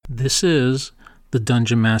This is the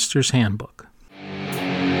Dungeon Master's Handbook.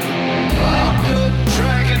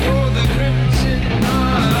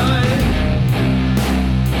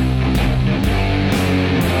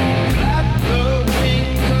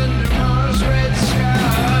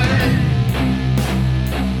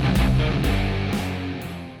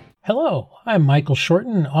 Hello, I'm Michael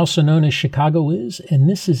Shorten, also known as Chicago Is, and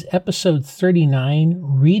this is episode 39,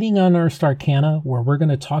 Reading Unearthed Arcana, where we're going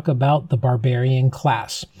to talk about the Barbarian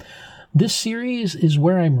class. This series is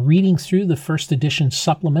where I'm reading through the first edition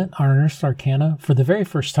supplement, Unearthed Arcana, for the very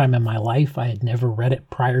first time in my life. I had never read it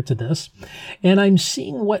prior to this, and I'm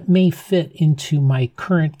seeing what may fit into my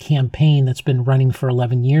current campaign that's been running for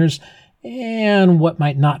 11 years, and what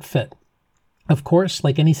might not fit. Of course,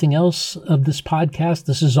 like anything else of this podcast,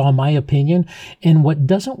 this is all my opinion, and what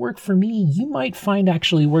doesn't work for me, you might find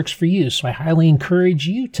actually works for you. So I highly encourage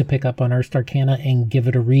you to pick up Unearthed Arcana and give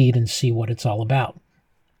it a read and see what it's all about.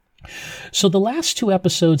 So the last two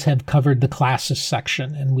episodes have covered the classes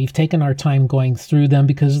section, and we've taken our time going through them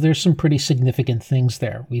because there's some pretty significant things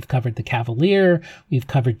there. We've covered the Cavalier, we've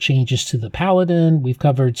covered changes to the Paladin, we've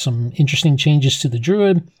covered some interesting changes to the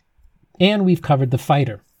Druid, and we've covered the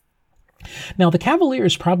Fighter. Now, the Cavalier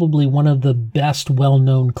is probably one of the best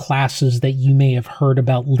well-known classes that you may have heard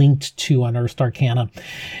about linked to Unearthed Arcana.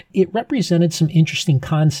 It represented some interesting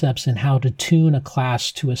concepts in how to tune a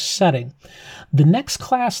class to a setting. The next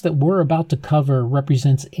class that we're about to cover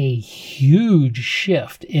represents a huge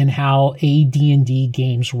shift in how AD&D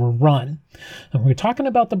games were run. And we're talking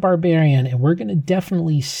about the Barbarian, and we're going to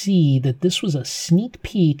definitely see that this was a sneak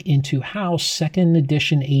peek into how 2nd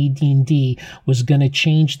edition AD&D was going to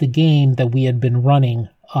change the game that we had been running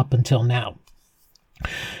up until now.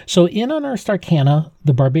 So in Unearthed Arcana,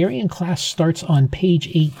 the Barbarian class starts on page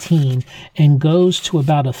 18 and goes to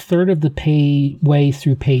about a third of the way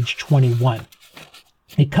through page 21.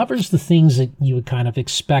 It covers the things that you would kind of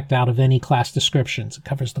expect out of any class descriptions. It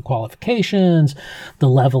covers the qualifications, the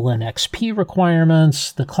level and XP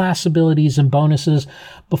requirements, the class abilities and bonuses.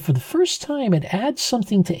 But for the first time, it adds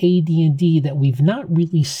something to AD&D that we've not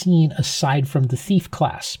really seen aside from the Thief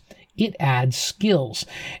class. It adds skills.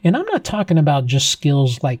 And I'm not talking about just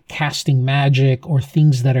skills like casting magic or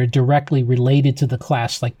things that are directly related to the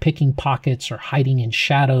class, like picking pockets or hiding in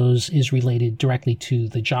shadows is related directly to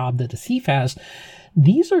the job that a thief has.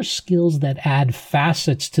 These are skills that add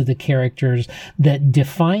facets to the characters that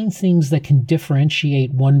define things that can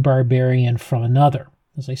differentiate one barbarian from another.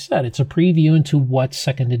 As I said, it's a preview into what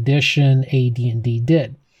 2nd edition AD&D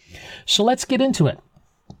did. So let's get into it.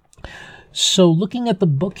 So looking at the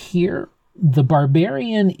book here, the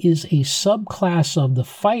Barbarian is a subclass of the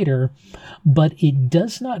Fighter, but it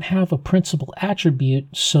does not have a principal attribute,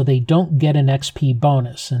 so they don't get an XP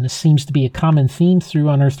bonus. And this seems to be a common theme through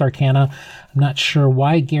Unearthed Arcana. I'm not sure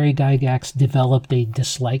why Gary Gygax developed a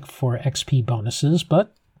dislike for XP bonuses,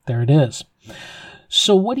 but there it is.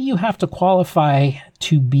 So what do you have to qualify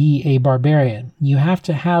to be a Barbarian? You have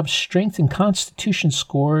to have Strength and Constitution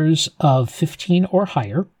scores of 15 or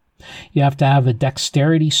higher. You have to have a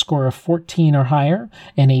dexterity score of 14 or higher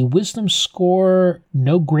and a wisdom score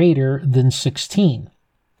no greater than 16.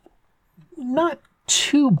 Not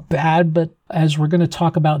too bad, but as we're going to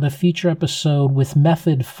talk about in a future episode, with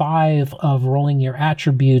method 5 of rolling your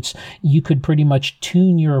attributes, you could pretty much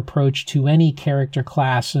tune your approach to any character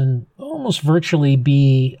class and almost virtually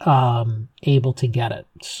be able to get it.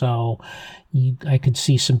 So I could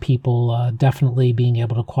see some people definitely being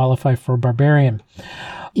able to qualify for Barbarian.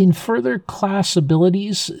 In further class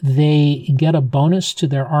abilities, they get a bonus to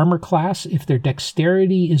their armor class if their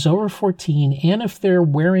dexterity is over 14 and if they're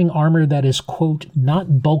wearing armor that is, quote,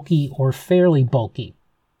 not bulky or fairly bulky.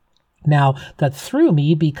 Now, that threw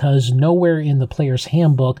me because nowhere in the player's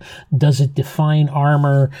handbook does it define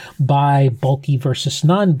armor by bulky versus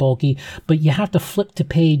non-bulky, but you have to flip to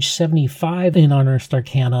page 75 in Unearthed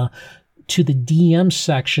Arcana to the DM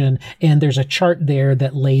section, and there's a chart there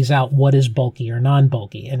that lays out what is bulky or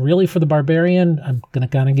non-bulky. And really for the Barbarian, I'm going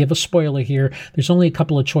to kind of give a spoiler here, there's only a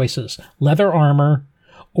couple of choices: leather armor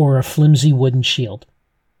or a flimsy wooden shield.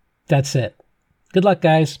 That's it. Good luck,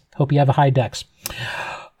 guys. Hope you have a high dex.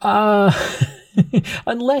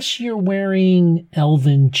 Unless you're wearing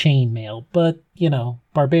elven chainmail, but,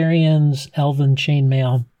 barbarians, elven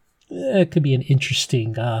chainmail, it could be an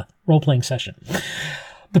interesting role-playing session.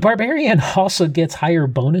 The Barbarian also gets higher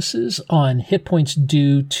bonuses on hit points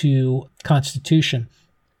due to Constitution.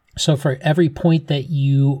 So for every point that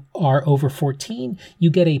you are over 14, you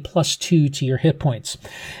get a +2 to your hit points.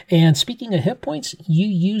 And speaking of hit points, you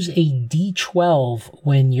use a D12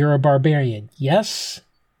 when you're a Barbarian. Yes,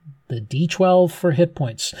 the D12 for hit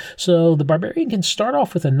points. So the Barbarian can start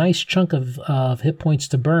off with a nice chunk of hit points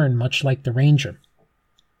to burn, much like the Ranger.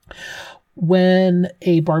 When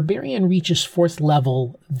a Barbarian reaches 4th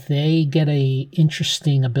level, they get a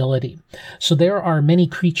interesting ability. So there are many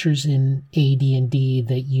creatures in AD&D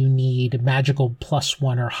that you need magical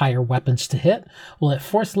 +1 or higher weapons to hit. Well, at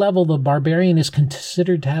 4th level, the Barbarian is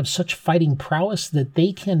considered to have such fighting prowess that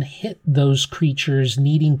they can hit those creatures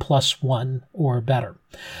needing +1 or better.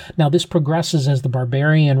 Now, this progresses as the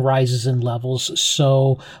Barbarian rises in levels,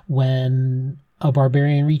 so when a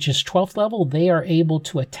Barbarian reaches 12th level, they are able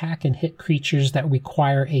to attack and hit creatures that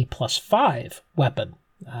require a +5 weapon.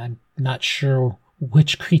 I'm not sure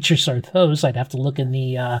which creatures are those. I'd have to look in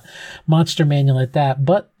the monster manual at that,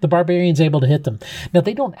 but the Barbarian's able to hit them. Now,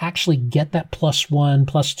 they don't actually get that +1,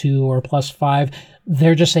 +2, or +5.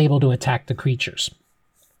 They're just able to attack the creatures.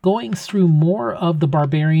 Going through more of the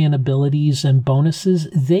Barbarian abilities and bonuses,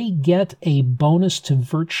 they get a bonus to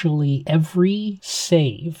virtually every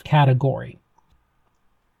save category.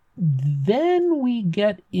 Then we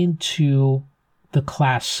get into the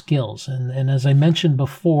class skills. And as I mentioned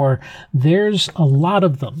before, there's a lot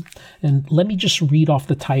of them. And let me just read off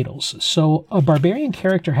the titles. So a Barbarian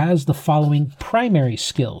character has the following primary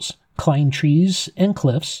skills: climb trees and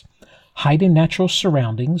cliffs, hide in natural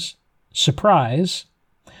surroundings, surprise,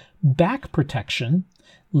 back protection,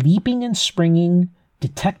 leaping and springing,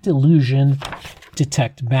 detect illusion,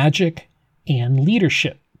 detect magic, and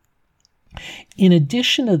leadership. In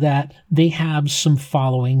addition to that, they have some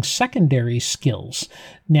following secondary skills.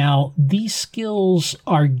 Now, these skills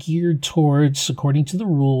are geared towards, according to the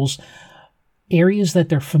rules, areas that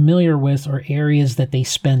they're familiar with or areas that they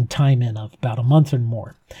spend time in of about a month or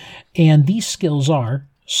more. And these skills are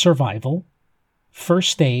survival,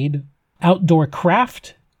 first aid, outdoor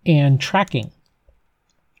craft, and tracking.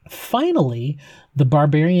 Finally, the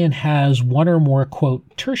Barbarian has one or more,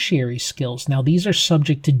 quote, tertiary skills. Now, these are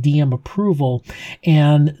subject to DM approval,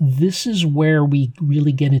 and this is where we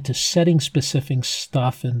really get into setting-specific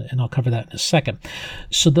stuff, and I'll cover that in a second.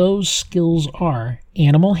 So those skills are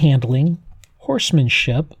animal handling,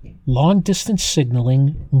 horsemanship, long-distance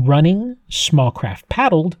signaling, running, small craft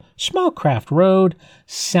paddled, small craft rowed,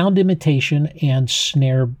 sound imitation, and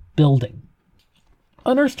snare building.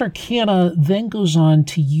 Unearthed Arcana then goes on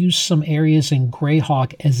to use some areas in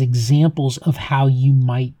Greyhawk as examples of how you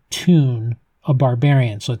might tune a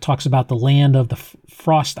barbarian. So it talks about the land of the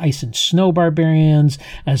frost, ice, and snow barbarians,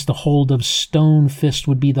 as the hold of Stone Fist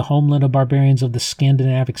would be the homeland of barbarians of the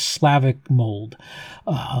Scandinavic Slavic mold.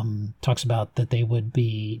 Talks about that they would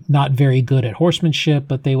be not very good at horsemanship,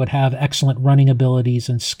 but they would have excellent running abilities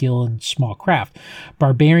and skill in small craft.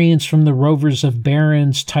 Barbarians from the rovers of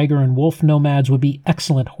barons, tiger, and wolf nomads would be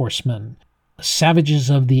excellent horsemen.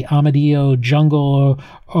 Savages of the Amadeo jungle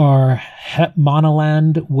or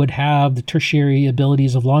Monoland would have the tertiary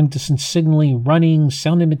abilities of long-distance signaling, running,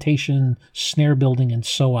 sound imitation, snare building, and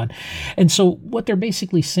so on. And so what they're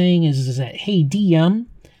basically saying is that, hey, DM,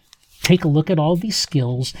 take a look at all these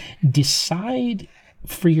skills, decide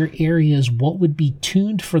for your areas what would be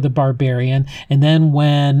tuned for the barbarian, and then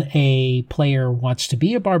when a player wants to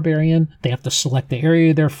be a barbarian, they have to select the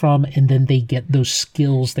area they're from, and then they get those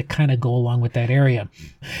skills that kind of go along with that area.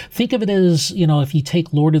 Think of it as, if you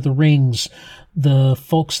take Lord of the Rings, the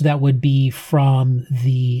folks that would be from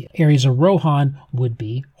the areas of Rohan would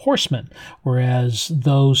be horsemen, whereas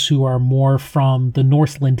those who are more from the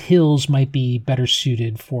Northland Hills might be better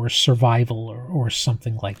suited for survival or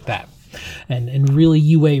something like that. And really,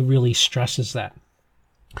 UA really stresses that.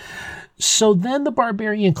 So then the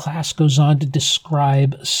Barbarian class goes on to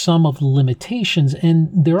describe some of the limitations, and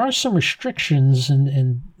there are some restrictions,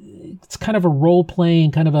 and it's kind of a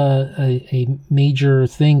role-playing, kind of a major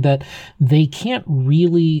thing that they can't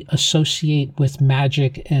really associate with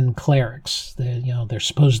magic and clerics. They're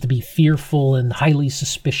supposed to be fearful and highly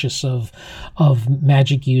suspicious of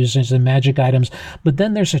magic users and magic items. But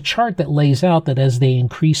then there's a chart that lays out that as they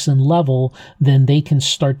increase in level, then they can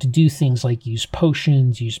start to do things like use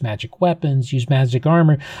potions, use magic weapons, use magic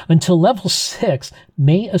armor, until level 6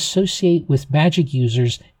 may associate with magic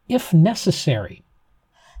users if necessary.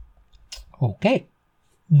 Okay,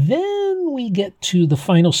 then we get to the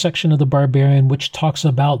final section of the Barbarian, which talks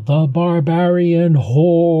about the Barbarian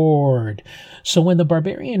Horde. So when the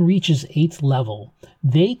Barbarian reaches 8th level,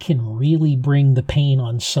 they can really bring the pain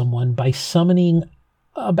on someone by summoning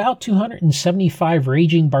about 275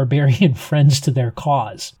 raging barbarian friends to their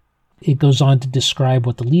cause. It goes on to describe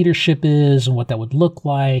what the leadership is and what that would look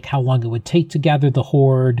like, how long it would take to gather the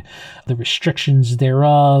horde, the restrictions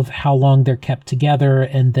thereof, how long they're kept together,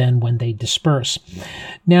 and then when they disperse.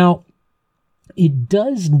 Now, it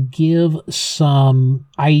does give some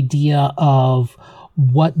idea of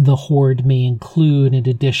what the horde may include in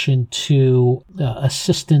addition to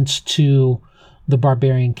assistance to the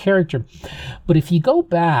barbarian character. But if you go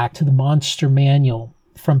back to the monster manual,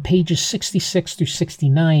 from pages 66 through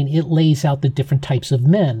 69, it lays out the different types of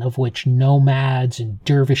men, of which nomads and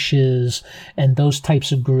dervishes and those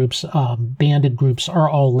types of groups, bandit groups, are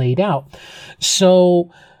all laid out.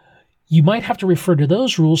 So you might have to refer to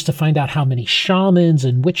those rules to find out how many shamans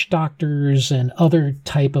and witch doctors and other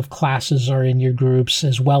type of classes are in your groups,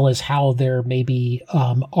 as well as how they're maybe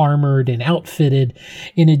armored and outfitted,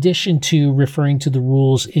 in addition to referring to the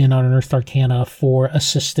rules in Unearthed Arcana for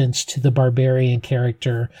assistance to the barbarian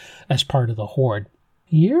character as part of the horde.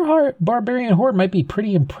 Your barbarian horde might be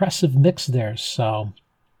pretty impressive mix there. So,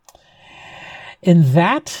 and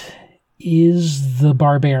that is the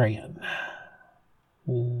barbarian.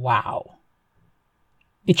 Wow.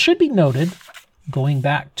 It should be noted, going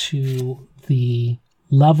back to the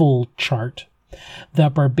level chart,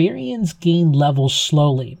 that barbarians gain levels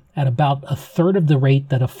slowly at about a third of the rate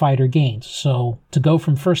that a fighter gains. So to go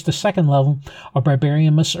from first to second level, a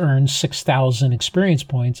barbarian must earn 6,000 experience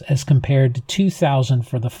points as compared to 2,000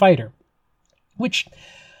 for the fighter, which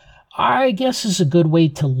I guess is a good way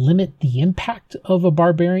to limit the impact of a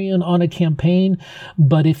barbarian on a campaign.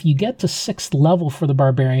 But if you get to 6th level for the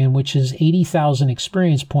barbarian, which is 80,000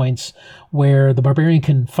 experience points, where the barbarian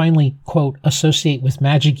can finally, quote, associate with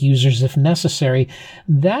magic users if necessary,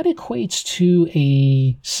 that equates to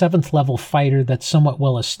a 7th level fighter that's somewhat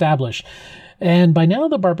well established. And by now,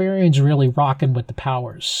 the barbarian's really rocking with the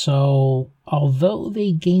powers. So although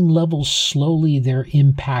they gain levels slowly, their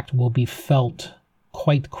impact will be felt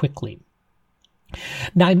quite quickly.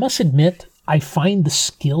 Now, I must admit, I find the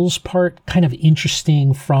skills part kind of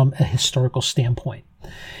interesting from a historical standpoint.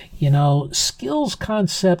 You know, skills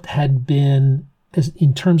concept had been,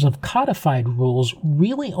 in terms of codified rules,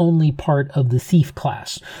 really only part of the thief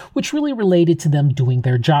class, which really related to them doing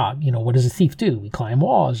their job. You know, what does a thief do? You climb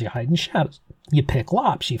walls, you hide in shadows, you pick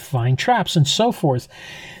locks, you find traps, and so forth.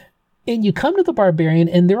 And you come to the barbarian,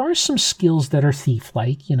 and there are some skills that are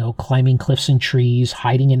thief-like, you know, climbing cliffs and trees,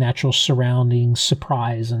 hiding in natural surroundings,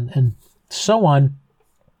 surprise, and so on.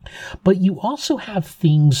 But you also have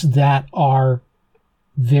things that are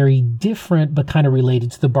very different, but kind of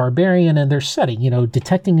related to the barbarian and their setting. You know,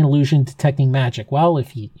 detecting an illusion, detecting magic. Well,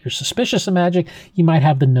 if you're suspicious of magic, you might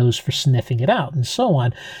have the nose for sniffing it out, and so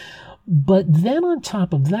on. But then on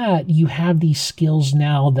top of that, you have these skills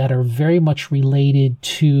now that are very much related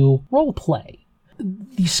to role play.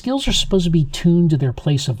 These skills are supposed to be tuned to their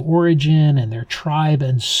place of origin and their tribe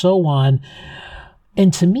and so on.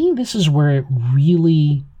 And to me, this is where it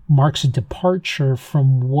really marks a departure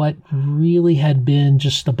from what really had been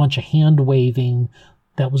just a bunch of hand-waving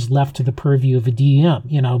that was left to the purview of a DM.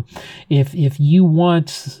 You know, if you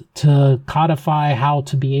want to codify how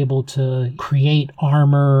to be able to create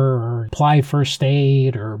armor or apply first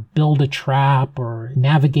aid or build a trap or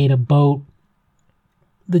navigate a boat,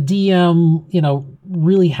 the DM, you know,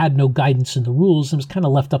 really had no guidance in the rules and was kind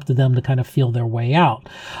of left up to them to kind of feel their way out.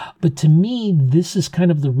 But to me, this is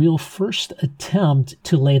kind of the real first attempt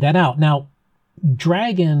to lay that out. Now,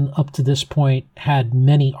 Dragon, up to this point, had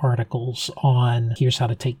many articles on here's how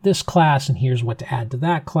to take this class and here's what to add to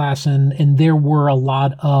that class. And there were a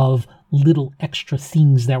lot of little extra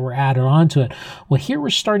things that were added onto it. Well, here we're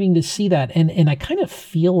starting to see that. And I kind of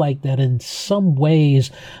feel like that in some ways,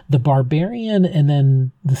 the barbarian and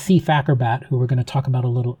then the thief acrobat, who we're going to talk about a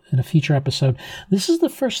little in a future episode, this is the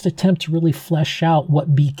first attempt to really flesh out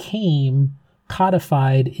what became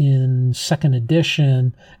codified in 2nd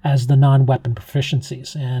edition as the non-weapon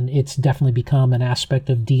proficiencies, and it's definitely become an aspect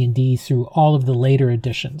of D&D through all of the later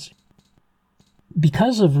editions.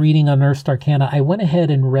 Because of reading Unearthed Arcana, I went ahead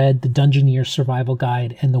and read the Dungeoneer Survival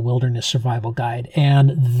Guide and the Wilderness Survival Guide,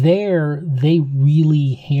 and there they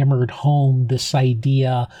really hammered home this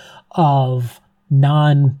idea of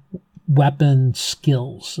non-weapon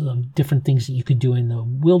skills, of different things that you could do in the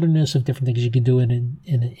wilderness, of different things you could do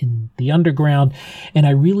in the underground. And I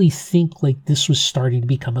really think like this was starting to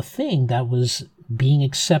become a thing that was being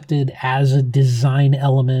accepted as a design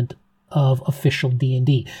element of official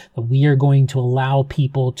D&D, that we are going to allow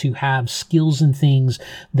people to have skills and things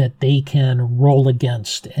that they can roll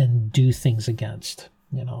against and do things against.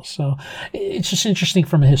 You know, so it's just interesting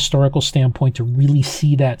from a historical standpoint to really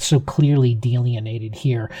see that so clearly delineated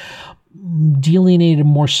here. Delineated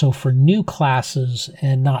more so for new classes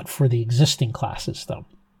and not for the existing classes, though.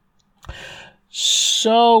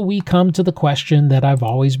 So we come to the question that I've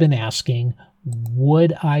always been asking: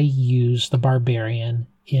 would I use the barbarian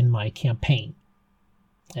in my campaign?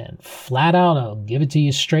 And flat out, I'll give it to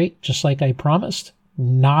you straight, just like I promised,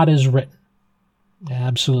 not as written.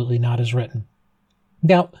 Absolutely not as written.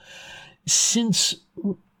 Now, since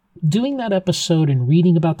doing that episode and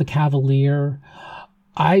reading about the Cavalier,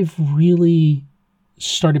 I've really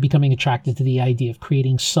started becoming attracted to the idea of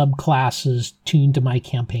creating subclasses tuned to my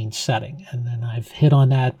campaign setting. And then I've hit on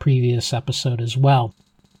that previous episode as well.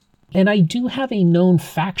 And I do have a known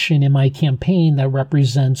faction in my campaign that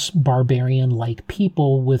represents barbarian-like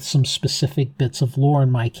people with some specific bits of lore in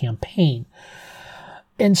my campaign.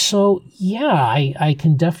 And so, yeah, I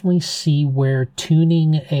can definitely see where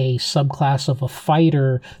tuning a subclass of a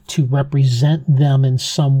fighter to represent them in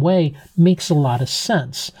some way makes a lot of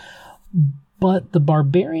sense. But the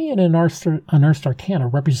Barbarian in Unearthed Arcana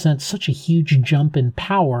represents such a huge jump in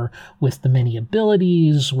power with the many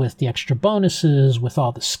abilities, with the extra bonuses, with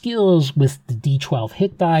all the skills, with the D12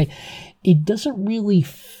 hit die. It doesn't really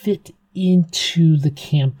fit into the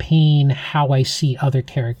campaign how I see other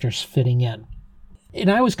characters fitting in.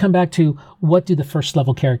 And I always come back to, what do the first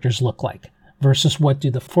level characters look like versus what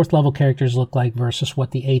do the fourth level characters look like versus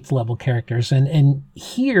what the eighth level characters. And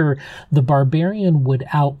here, the Barbarian would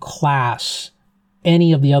outclass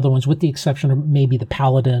any of the other ones, with the exception of maybe the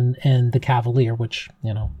Paladin and the Cavalier, which,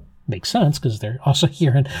 makes sense because they're also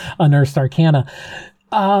here in Unearthed Arcana.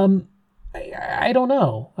 I don't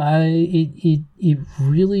know. It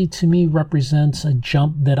really, to me, represents a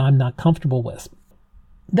jump that I'm not comfortable with.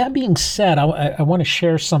 That being said, I want to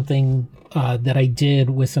share something that I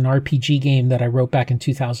did with an RPG game that I wrote back in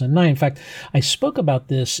 2009. In fact, I spoke about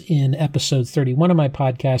this in episode 31 of my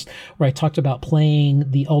podcast, where I talked about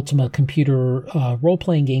playing the Ultima computer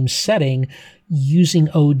role-playing game setting using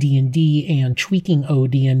OD&D and tweaking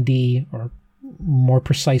OD&D, or more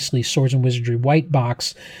precisely, Swords and Wizardry White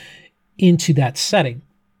Box, into that setting.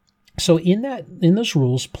 So in those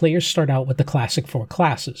rules, players start out with the classic 4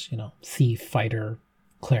 classes, thief, fighter,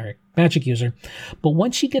 cleric, magic user. But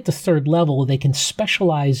once you get to 3rd level, they can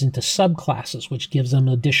specialize into subclasses, which gives them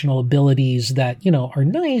additional abilities that, are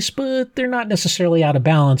nice, but they're not necessarily out of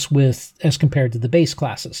balance with as compared to the base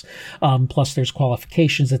classes. Plus there's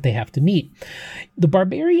qualifications that they have to meet. The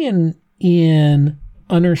Barbarian in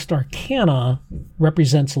Unearthed Arcana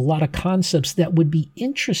represents a lot of concepts that would be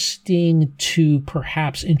interesting to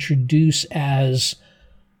perhaps introduce as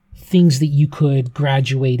things that you could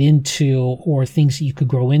graduate into or things that you could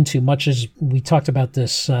grow into, much as we talked about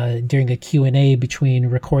this during a Q&A between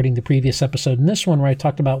recording the previous episode and this one, where I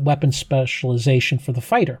talked about weapon specialization for the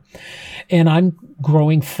fighter. And I'm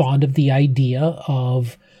growing fond of the idea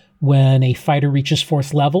of when a fighter reaches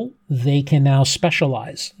 4th level, they can now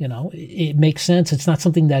specialize. It makes sense. It's not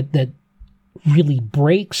something that really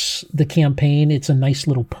breaks the campaign. It's a nice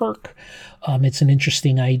little perk. It's an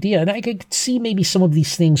interesting idea. And I could see maybe some of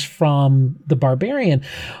these things from the Barbarian,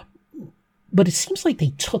 but it seems like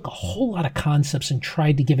they took a whole lot of concepts and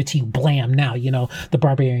tried to give it to you blam. Now, the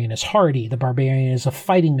Barbarian is hardy. The Barbarian is a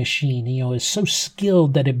fighting machine, is so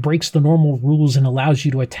skilled that it breaks the normal rules and allows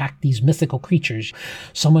you to attack these mythical creatures.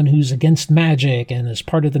 Someone who's against magic and is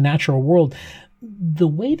part of the natural world. The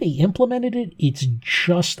way they implemented it, it's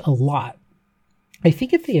just a lot. I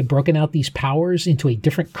think if they had broken out these powers into a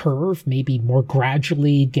different curve, maybe more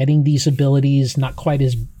gradually getting these abilities, not quite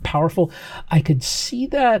as powerful, I could see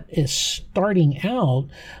that as starting out,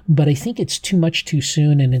 but I think it's too much too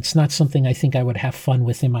soon, and it's not something I think I would have fun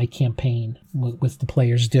with in my campaign with the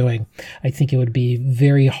players doing. I think it would be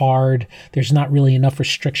very hard. There's not really enough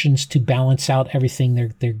restrictions to balance out everything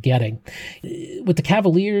they're getting. With the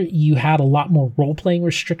Cavalier, you had a lot more role-playing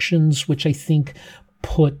restrictions, which I think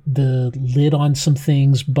put the lid on some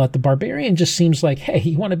things, but the Barbarian just seems like, hey,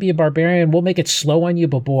 you want to be a barbarian? We'll make it slow on you,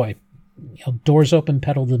 but boy, doors open,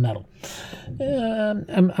 pedal to the metal.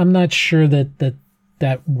 I'm not sure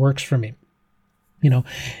that works for me,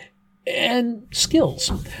 and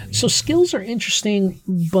skills. So skills are interesting,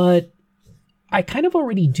 but I kind of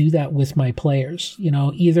already do that with my players.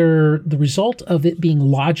 Either the result of it being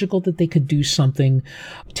logical that they could do something.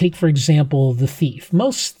 Take, for example, the thief.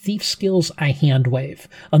 Most thief skills I hand wave,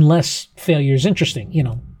 unless failure is interesting,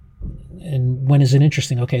 And when is it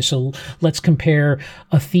interesting? Okay, so let's compare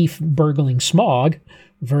a thief burgling smog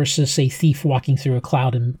versus a thief walking through a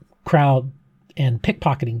crowd and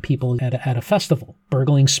pickpocketing people at a festival.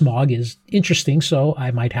 Burgling smog is interesting, so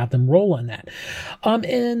I might have them roll on that.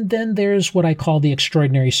 And then there's what I call the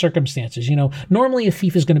extraordinary circumstances. Normally a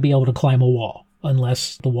thief is going to be able to climb a wall,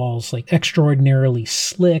 unless the wall's like extraordinarily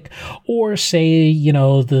slick, or say,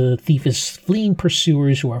 the thief is fleeing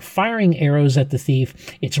pursuers who are firing arrows at the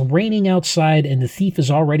thief. It's raining outside and the thief is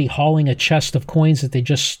already hauling a chest of coins that they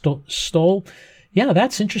just stole. Yeah,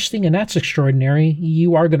 that's interesting and that's extraordinary.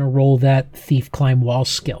 You are going to roll that Thief Climb Wall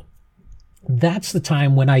skill. That's the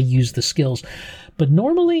time when I use the skills. But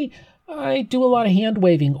normally I do a lot of hand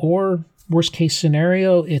waving, or worst case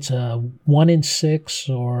scenario, it's a 1 in 6,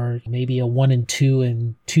 or maybe a 1 in 2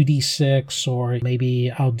 and 2d6, or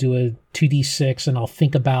maybe I'll do a 2d6 and I'll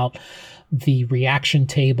think about the reaction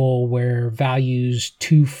table where values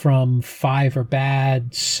 2 from 5 are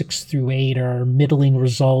bad, 6 through 8 are middling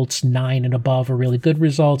results, 9 and above are really good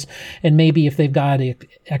results. And maybe if they've got an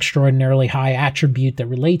extraordinarily high attribute that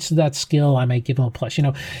relates to that skill, I might give them a plus.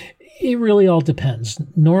 It really all depends.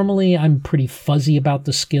 Normally, I'm pretty fuzzy about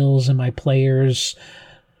the skills, and my players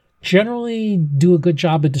generally do a good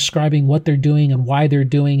job of describing what they're doing and why they're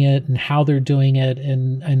doing it and how they're doing it,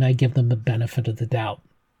 and I give them the benefit of the doubt.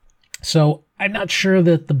 So I'm not sure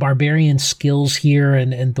that the Barbarian skills here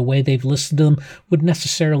and the way they've listed them would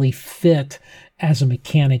necessarily fit as a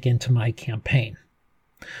mechanic into my campaign.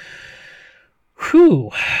 Whew,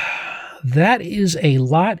 that is a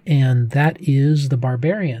lot, and that is the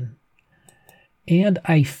Barbarian. And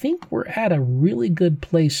I think we're at a really good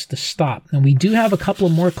place to stop. And we do have a couple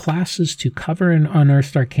of more classes to cover in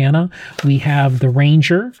Unearthed Arcana. We have the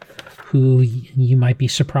Ranger, who you might be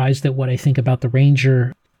surprised at what I think about the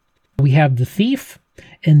Ranger. We have the Thief,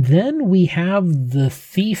 and then we have the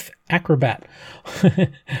Thief Acrobat,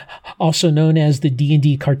 also known as the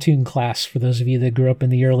D&D cartoon class for those of you that grew up in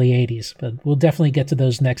the early 80s. But we'll definitely get to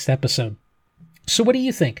those next episode. So what do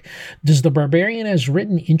you think? Does the Barbarian as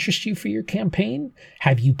written interest you for your campaign?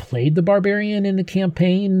 Have you played the Barbarian in a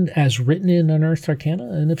campaign as written in Unearthed Arcana?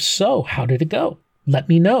 And if so, how did it go? Let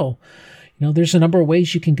me know. There's a number of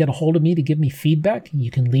ways you can get a hold of me to give me feedback. You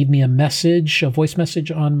can leave me a voice message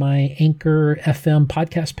on my Anchor FM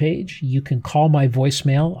podcast page. You can call my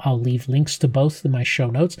voicemail. I'll leave links to both in my show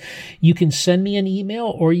notes. You can send me an email,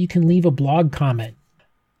 or you can leave a blog comment.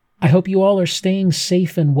 I hope you all are staying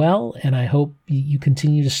safe and well, and I hope you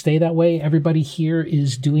continue to stay that way. Everybody here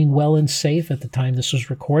is doing well and safe at the time this was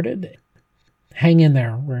recorded. Hang in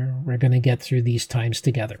there. We're going to get through these times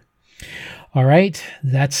together. All right,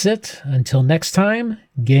 that's it. Until next time,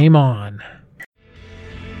 game on.